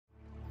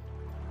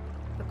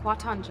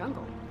Kwatan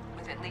jungle.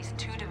 With at least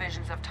 2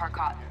 divisions of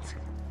Tarkatans.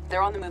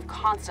 They're on the move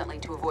constantly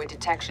to avoid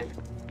detection.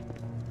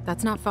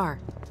 That's not far.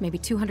 Maybe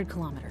 200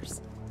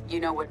 kilometers. You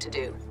know what to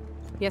do.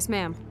 Yes,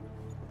 ma'am.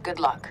 Good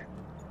luck.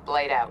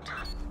 Blade out.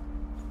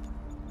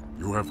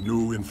 You have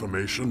new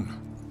information?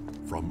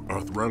 From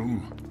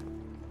Earthrealm?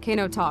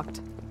 Kano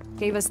talked.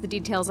 Gave us the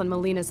details on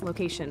Melina's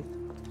location.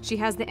 She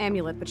has the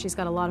amulet, but she's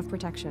got a lot of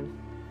protection.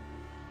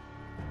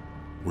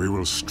 We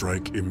will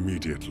strike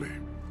immediately.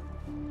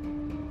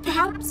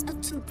 Perhaps a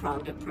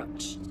two-pronged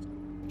approach.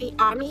 The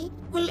army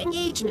will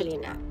engage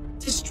Melina,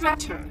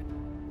 distract her,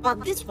 while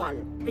this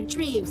one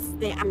retrieves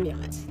the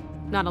amulet.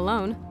 Not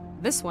alone.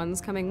 This one's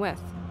coming with.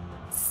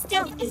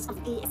 Stealth is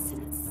of the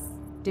essence.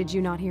 Did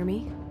you not hear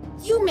me?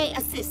 You may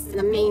assist in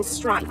the main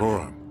strike.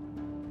 Di'vora,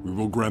 we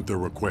will grant their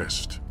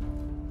request.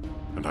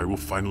 And I will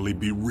finally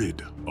be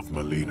rid of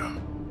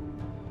Melina.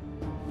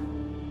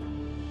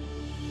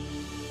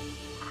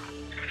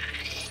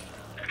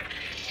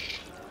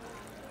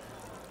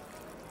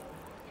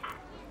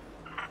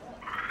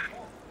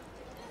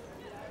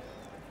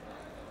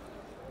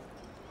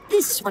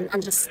 This one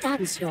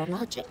understands your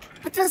logic,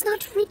 but does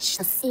not reach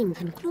the same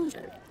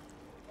conclusion.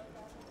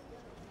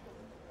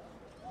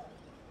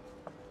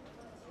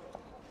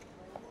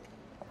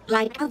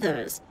 Like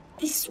others,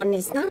 this one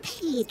is not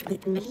pleased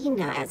with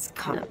Melina as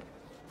Kano,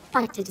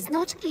 but it is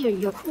not clear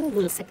your crew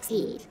will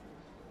succeed.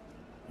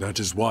 That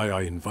is why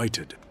I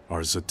invited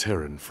our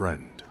Zaterran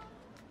friend.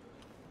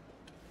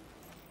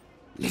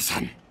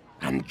 Listen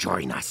and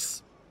join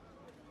us.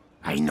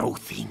 I know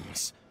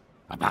things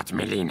about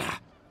Melina.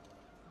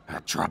 Her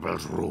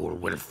troubled rule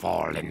will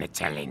fall in the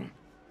telling,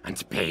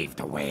 and pave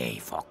the way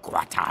for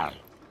Quatal.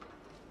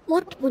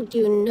 What would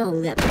you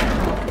know that...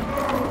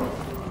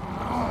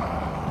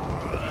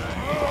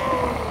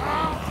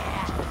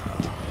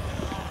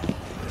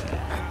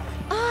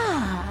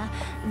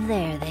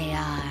 There they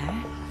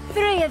are.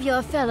 3 of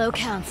your fellow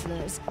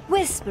counselors,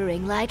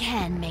 whispering like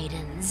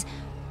handmaidens.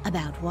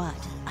 About what,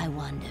 I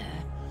wonder?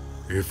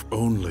 If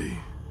only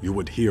you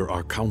would hear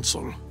our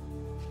counsel.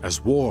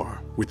 As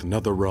war with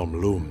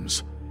Netherrealm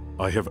looms,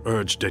 I have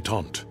urged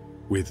détente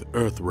with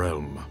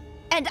Earthrealm.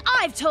 And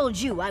I've told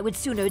you I would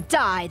sooner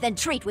die than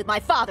treat with my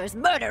father's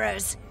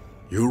murderers!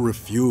 You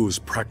refuse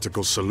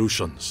practical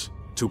solutions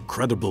to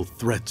credible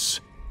threats.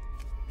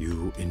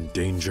 You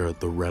endanger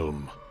the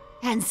realm.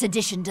 And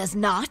sedition does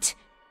not?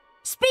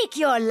 Speak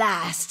your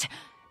last,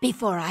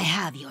 before I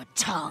have your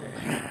tongue.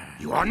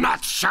 You are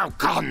not Shao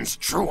Kahn's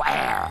true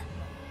heir.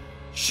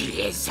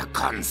 She is a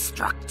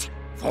construct,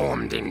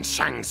 formed in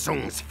Shang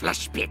Tsung's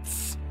flesh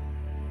pits.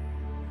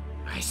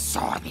 I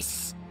saw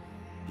this.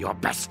 Your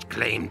best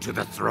claim to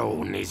the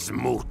throne is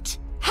moot.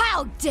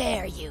 How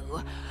dare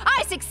you!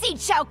 I succeed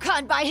Shao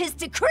Kahn by his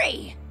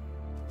decree!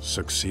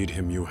 Succeed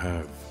him you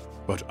have,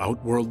 but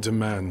Outworld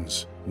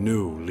demands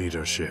new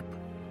leadership.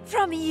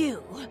 From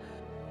you,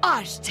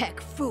 Aztec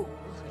fool.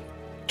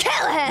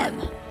 Kill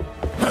him!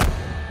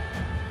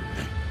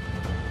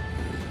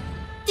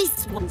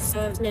 This one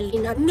serves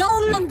Melina no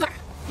longer!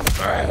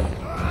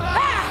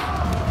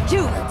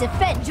 You will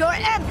defend your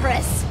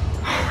empress!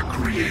 Our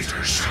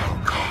creator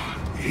Shao Kahn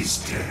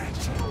is dead.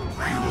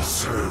 We will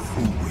serve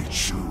whom we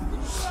choose.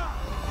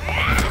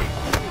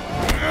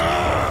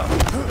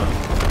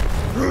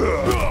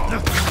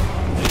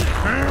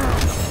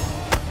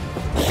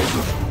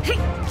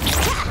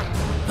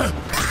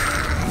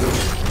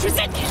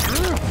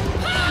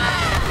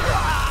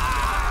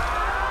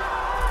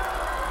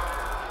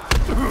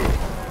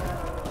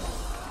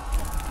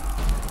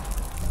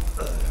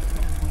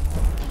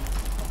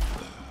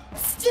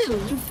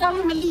 Still, you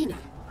follow Melina.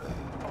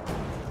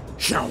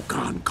 Shao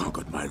Kahn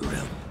conquered my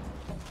realm.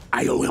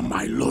 I owe him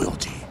my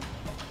loyalty.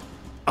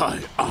 I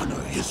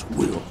honor his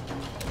will.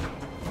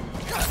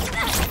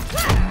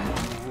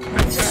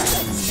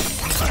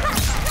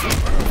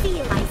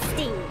 Feel my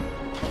sting.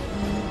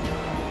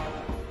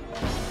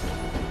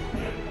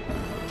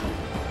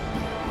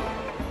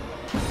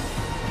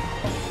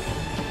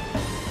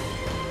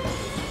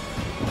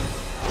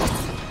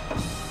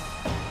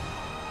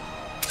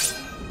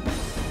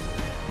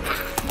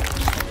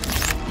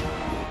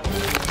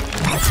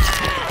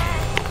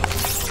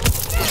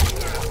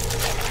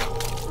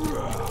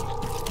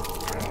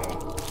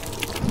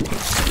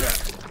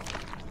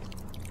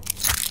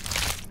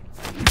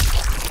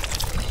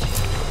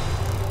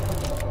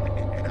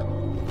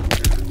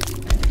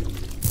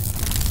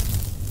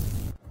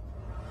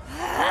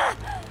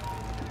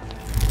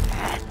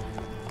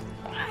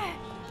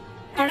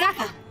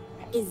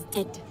 Is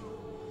dead.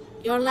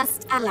 Your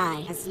last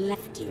ally has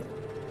left you.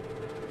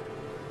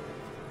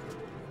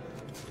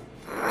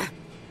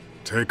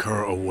 Take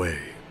her away.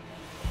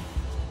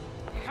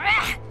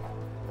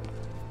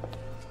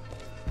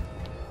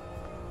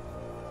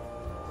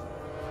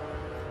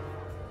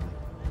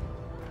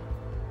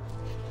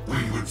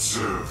 We would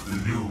serve the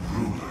new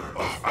ruler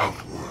of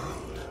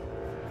Outworld.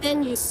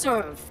 Then you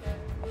serve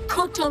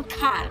Kotal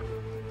Khan.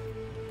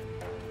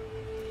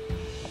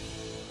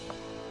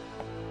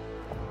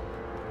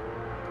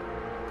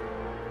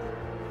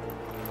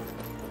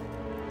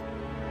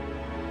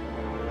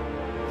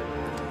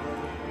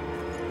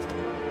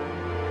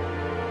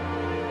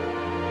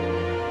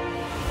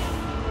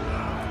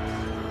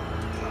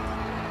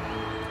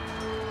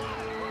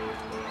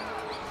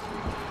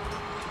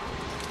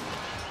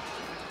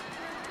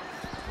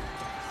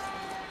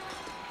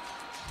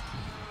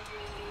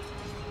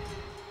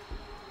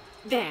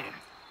 There.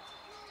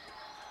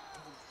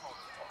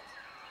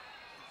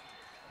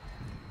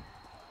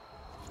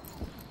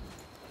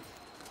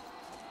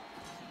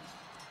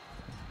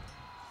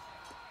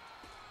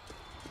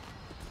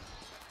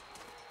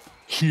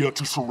 Here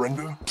to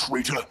surrender,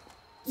 traitor?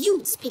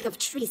 You speak of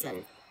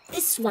treason.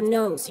 This one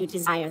knows you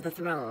desire the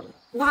throne.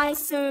 Why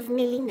serve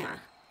Mileena?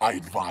 I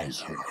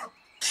advise her.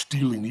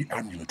 Stealing the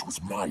amulet was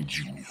my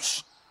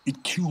genius.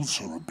 It kills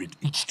her a bit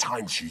each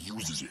time she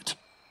uses it.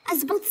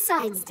 As both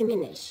sides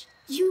diminish,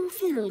 you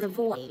fill the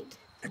void.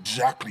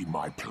 Exactly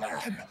my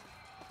plan.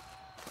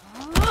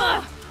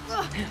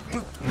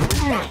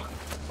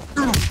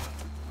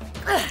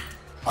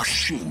 A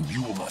shame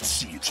you will not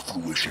see its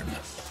fruition.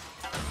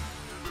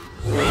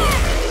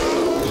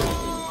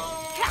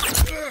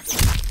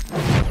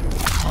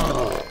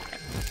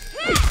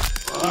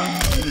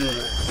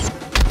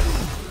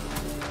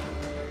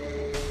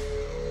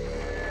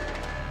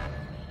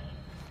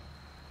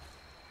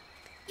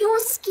 Your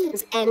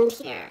schemes end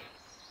here.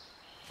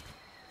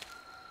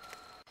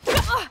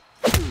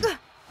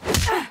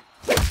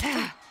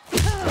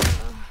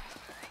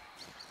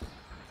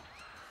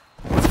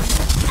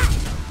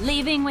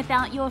 Leaving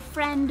without your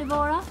friend,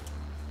 Di'vora?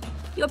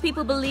 Your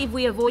people believe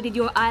we avoided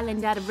your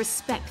island out of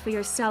respect for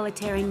your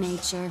solitary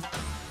nature.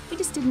 We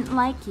just didn't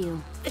like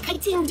you. The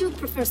Kaitin do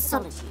prefer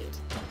solitude,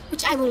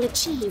 which I will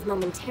achieve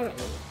momentarily.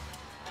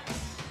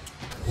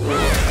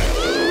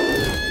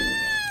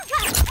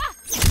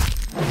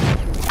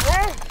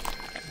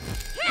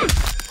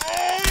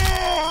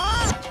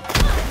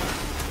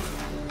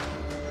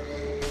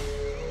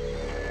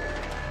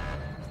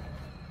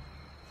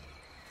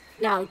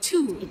 Now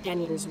 2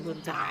 Edenians will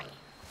die.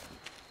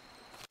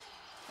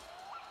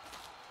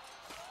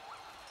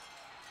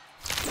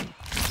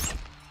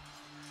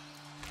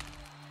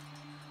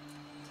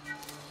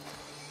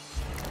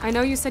 I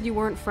know you said you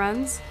weren't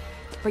friends,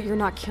 but you're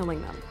not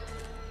killing them.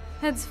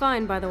 Head's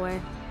fine, by the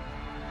way.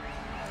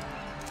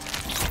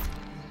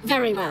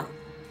 Very well.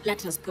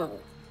 Let us go.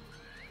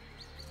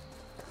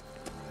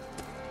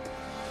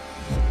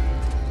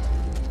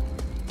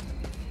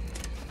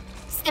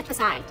 Step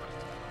aside.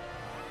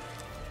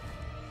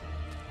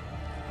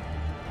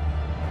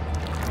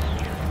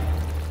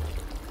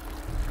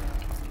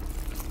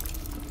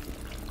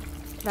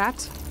 That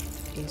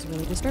is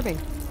really disturbing.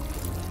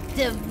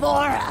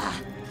 Di'vora!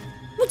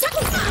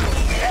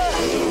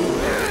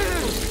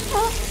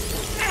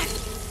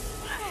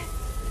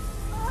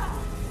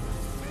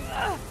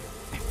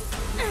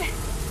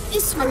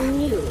 This one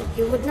knew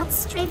you would not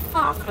stray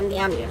far from the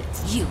amulet.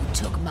 You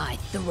took my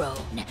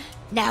throne.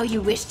 Now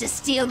you wish to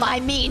steal my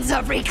means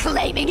of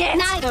reclaiming it?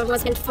 Neither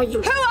was meant for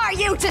you. Who are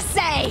you to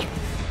say?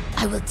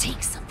 I will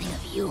take something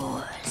of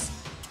yours.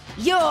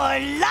 Your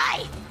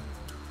life!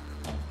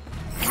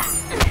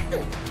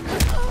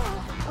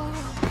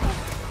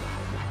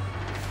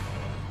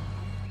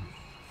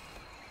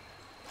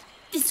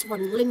 This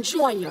one will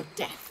enjoy your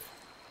death.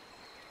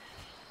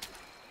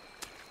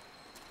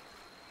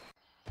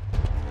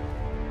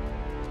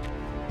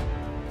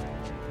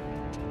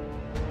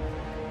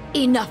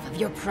 Enough of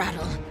your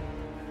prattle.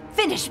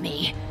 Finish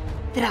me,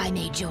 that I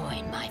may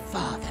join my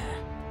father.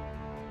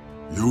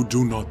 You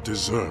do not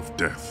deserve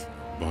death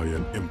by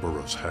an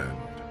emperor's hand.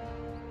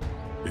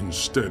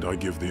 Instead, I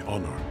give the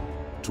honor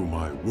to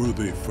my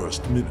worthy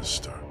first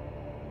minister.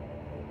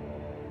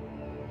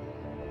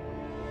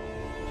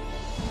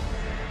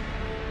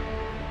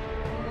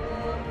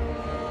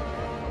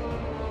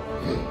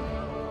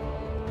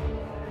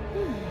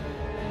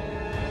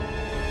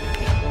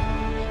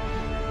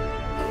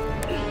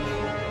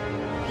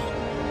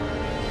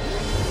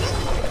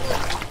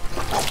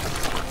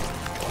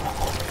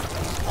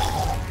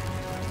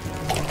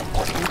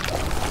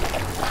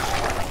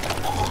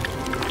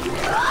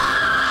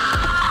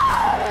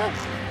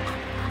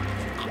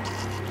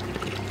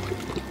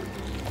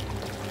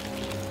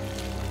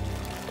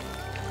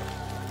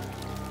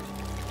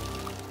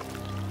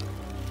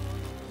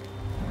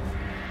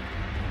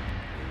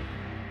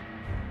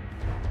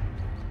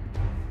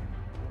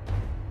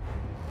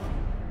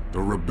 The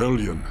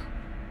rebellion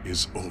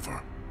is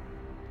over.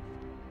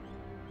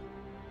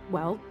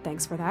 Well,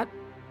 thanks for that.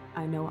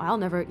 I know I'll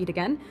never eat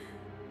again.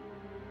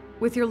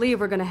 With your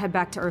leave, we're gonna head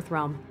back to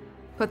Earthrealm.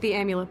 Put the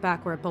amulet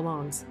back where it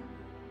belongs.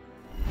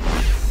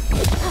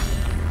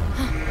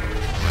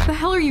 The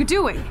hell are you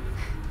doing?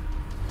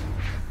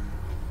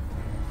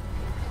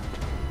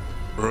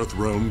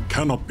 Earthrealm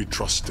cannot be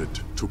trusted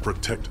to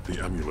protect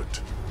the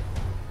amulet.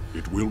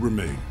 It will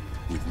remain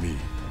with me.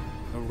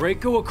 The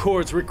Reiko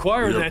Accords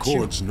require The that you...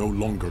 Accords no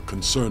longer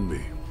concern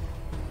me.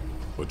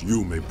 But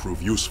you may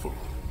prove useful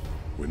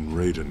when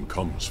Raiden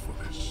comes for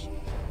this.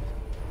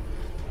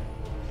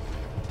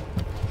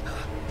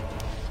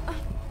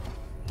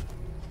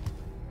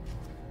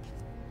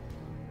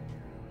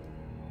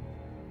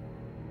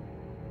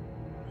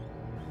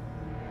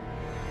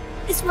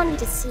 This one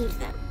deceived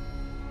them.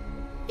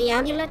 The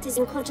amulet is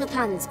in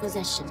Kototan's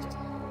possession.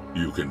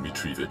 You can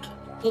retrieve it.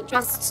 He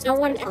trusts no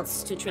one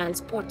else to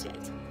transport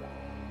it.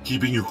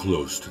 Keeping you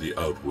close to the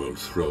Outworld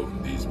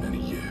throne these many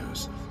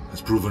years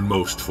has proven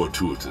most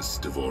fortuitous,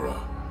 Di'vora.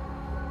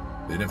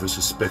 They never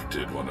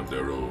suspected one of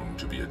their own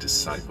to be a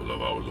disciple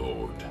of our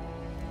Lord.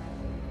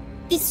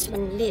 This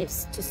one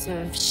lives to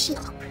serve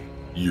Shinnok.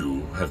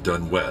 You have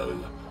done well.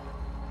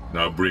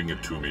 Now bring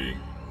it to me.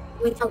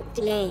 Without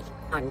delay,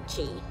 Kuan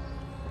Chi.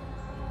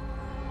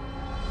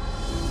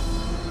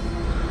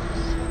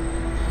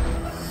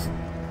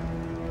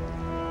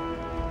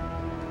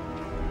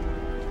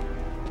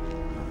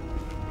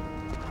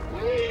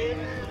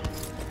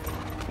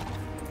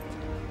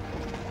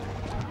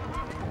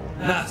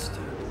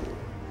 Master.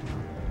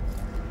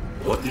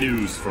 What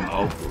news from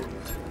outworld?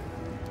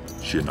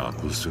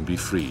 Shinnok will soon be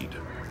freed.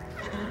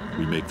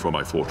 We make for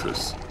my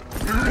fortress.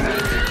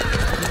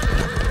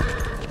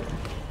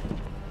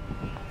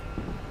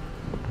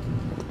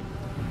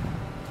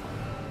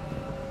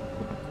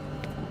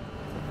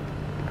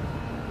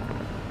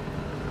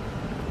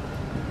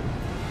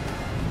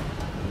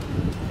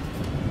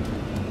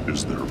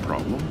 Is there a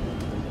problem?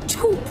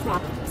 Two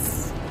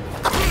problems.